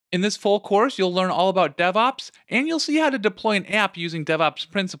In this full course, you'll learn all about DevOps, and you'll see how to deploy an app using DevOps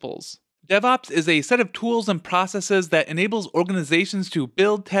principles. DevOps is a set of tools and processes that enables organizations to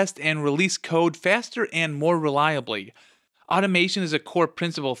build, test, and release code faster and more reliably. Automation is a core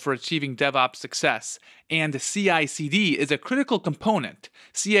principle for achieving DevOps success, and CI/CD is a critical component.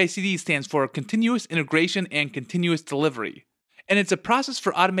 CI/CD stands for Continuous Integration and Continuous Delivery. And it's a process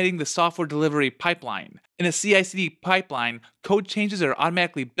for automating the software delivery pipeline. In a CI/CD pipeline, code changes are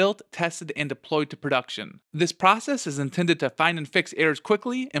automatically built, tested, and deployed to production. This process is intended to find and fix errors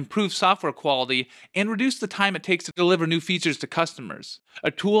quickly, improve software quality, and reduce the time it takes to deliver new features to customers.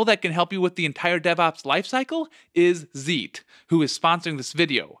 A tool that can help you with the entire DevOps lifecycle is Zeet, who is sponsoring this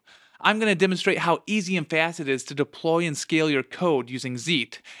video. I'm going to demonstrate how easy and fast it is to deploy and scale your code using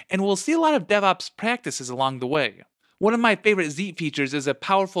Zeet, and we'll see a lot of DevOps practices along the way. One of my favorite Zeet features is a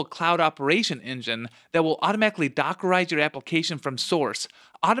powerful cloud operation engine that will automatically Dockerize your application from source,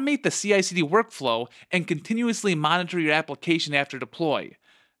 automate the CI/CD workflow, and continuously monitor your application after deploy.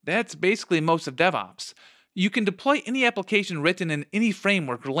 That's basically most of DevOps. You can deploy any application written in any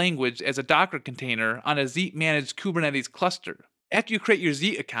framework or language as a Docker container on a Zeet-managed Kubernetes cluster. After you create your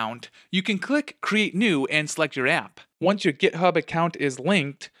Zeet account, you can click Create New and select your app. Once your GitHub account is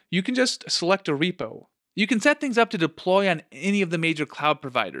linked, you can just select a repo. You can set things up to deploy on any of the major cloud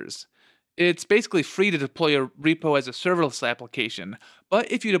providers. It's basically free to deploy a repo as a serverless application, but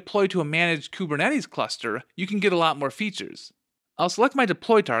if you deploy to a managed Kubernetes cluster, you can get a lot more features. I'll select my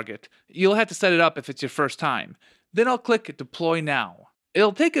deploy target. You'll have to set it up if it's your first time. Then I'll click Deploy Now.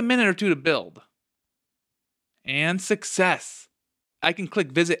 It'll take a minute or two to build. And success! I can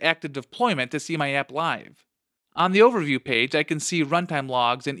click Visit Active Deployment to see my app live. On the overview page, I can see runtime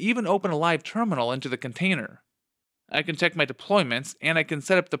logs and even open a live terminal into the container. I can check my deployments, and I can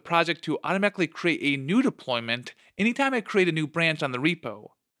set up the project to automatically create a new deployment anytime I create a new branch on the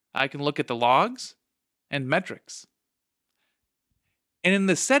repo. I can look at the logs and metrics. And in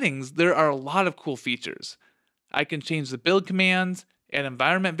the settings, there are a lot of cool features. I can change the build commands, add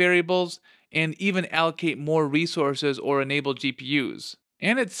environment variables, and even allocate more resources or enable GPUs.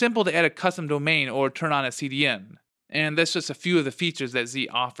 And it's simple to add a custom domain or turn on a CDN. And that's just a few of the features that Zeet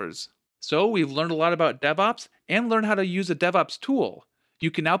offers. So we've learned a lot about DevOps and learned how to use a DevOps tool. You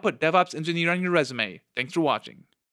can now put DevOps engineer on your resume. Thanks for watching.